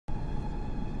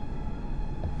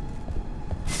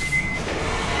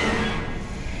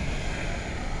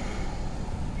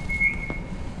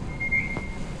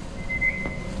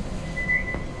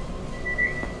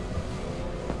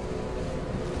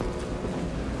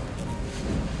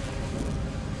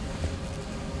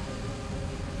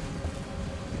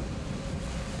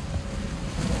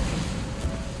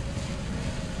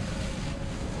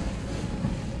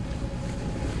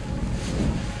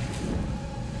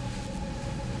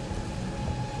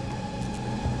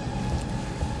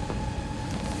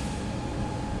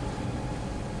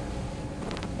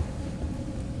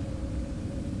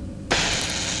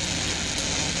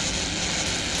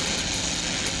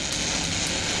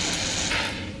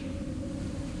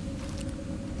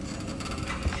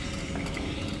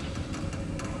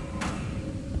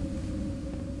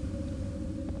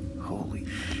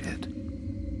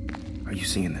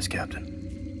seeing this, Captain?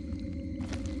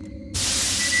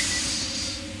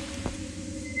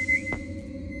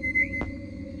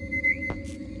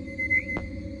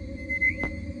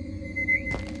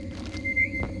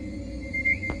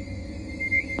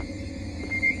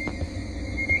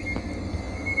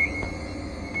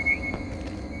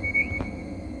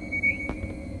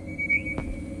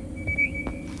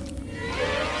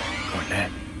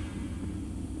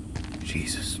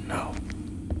 Jesus, no.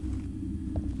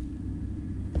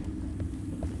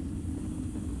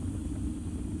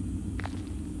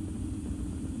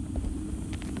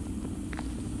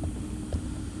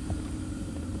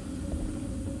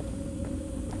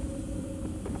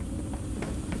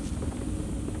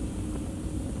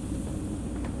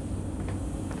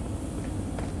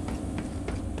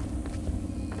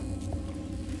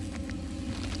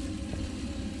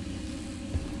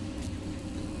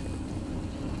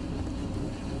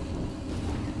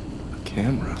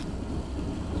 Camera.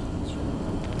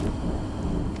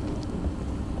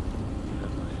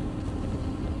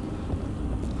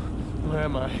 Where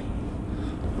am I?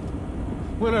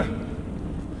 Winner!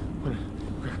 Winner,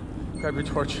 grab your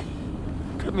torch.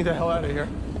 Get me the hell out of here.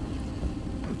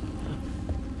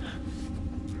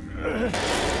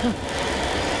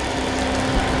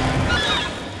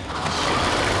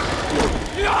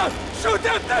 Yeah! Shoot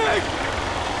that thing!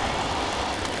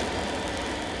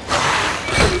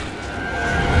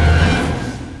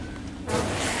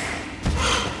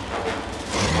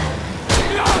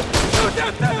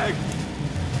 That thing!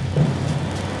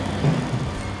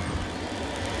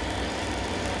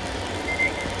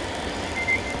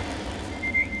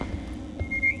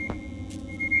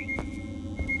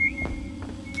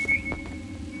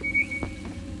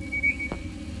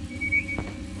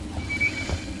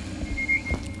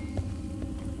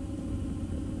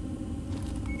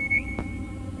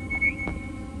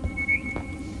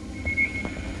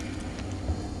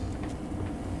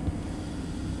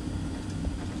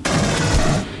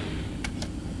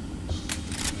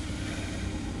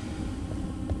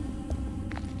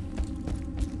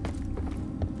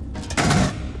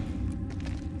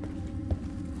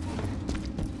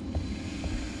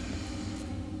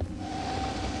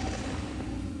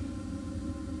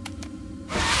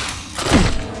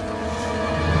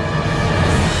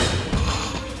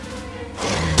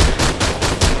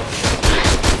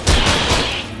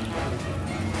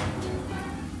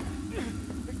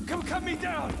 Cut me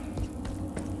down!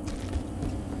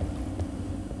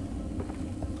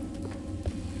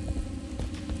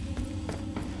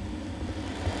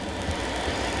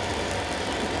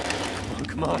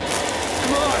 Come on!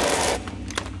 Come on!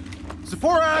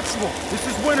 Sephora Actual, this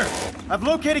is Winter. I've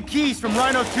located keys from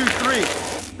Rhino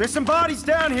 2-3. There's some bodies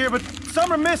down here, but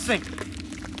some are missing.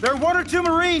 There are 1 or 2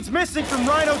 Marines missing from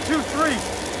Rhino 2-3.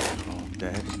 All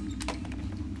dead?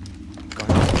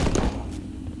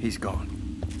 Gone. He's gone.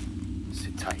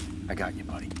 Sit tight. I got you,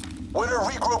 buddy. Winter,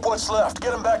 regroup what's left.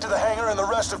 Get him back to the hangar and the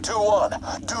rest of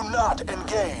 2-1. Do not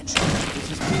engage.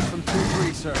 This is Pete from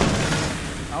 2-3, sir.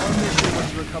 Our mission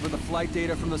was to recover the flight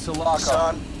data from the Sulaco.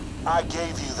 Son, I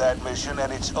gave you that mission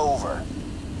and it's over.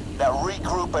 Now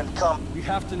regroup and come. We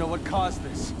have to know what caused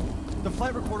this. The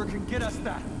flight recorder can get us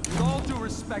that. With all due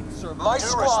respect, sir. My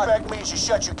squad... respect means you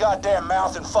shut your goddamn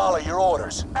mouth and follow your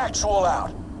orders. Actual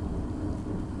out.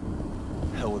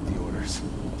 Hell with the orders.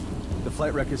 The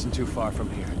flight wreck isn't too far from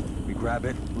here. We grab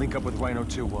it, link up with Rhino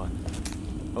 2-1.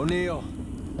 O'Neill,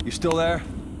 you still there?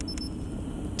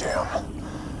 Damn.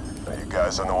 Are you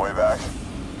guys on the way back?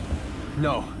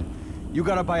 No. You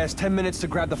gotta buy us 10 minutes to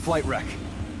grab the flight wreck.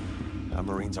 Our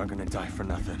Marines aren't gonna die for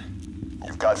nothing.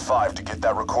 You've got 5 to get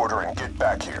that recorder and get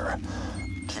back here.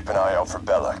 Keep an eye out for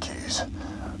Bella, Keys.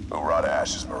 Hoorah to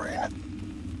Ash's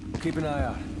Marine. Keep an eye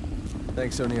out.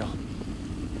 Thanks, O'Neill.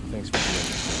 Thanks for doing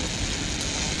this.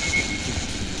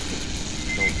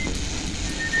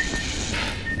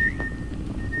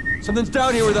 Something's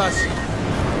down here with us!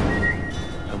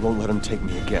 I won't let him take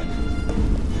me again.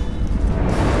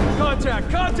 Contact!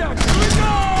 Contact! Here we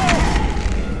go!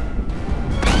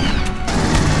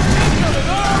 Incoming!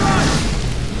 All right!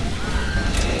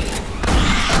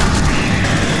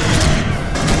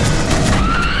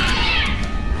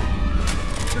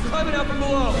 They're climbing out from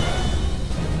below!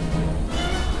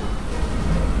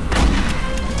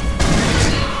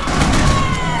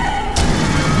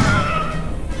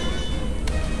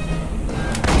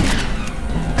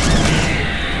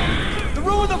 The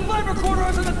room with the flight recorder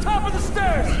is at the top of the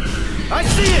stairs! I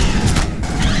see it!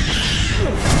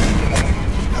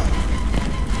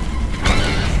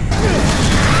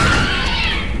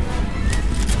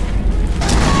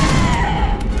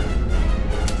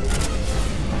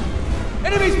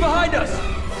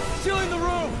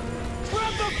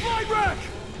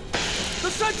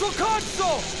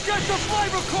 Get the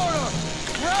flight recorder!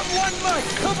 Have one mic!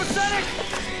 Copacetic?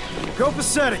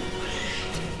 Copacetic.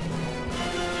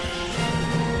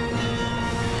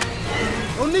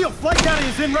 O'Neil, flight data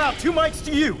is en route. 2 mics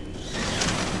to you.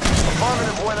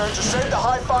 Affirmative, Winter. Just save the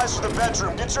high fives for the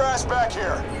bedroom. Get your ass back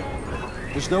here.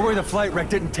 There's no way the flight wreck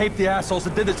didn't tape the assholes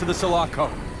that did this to the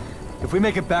Sulaco. If we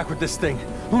make it back with this thing,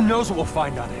 who knows what we'll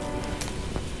find on it?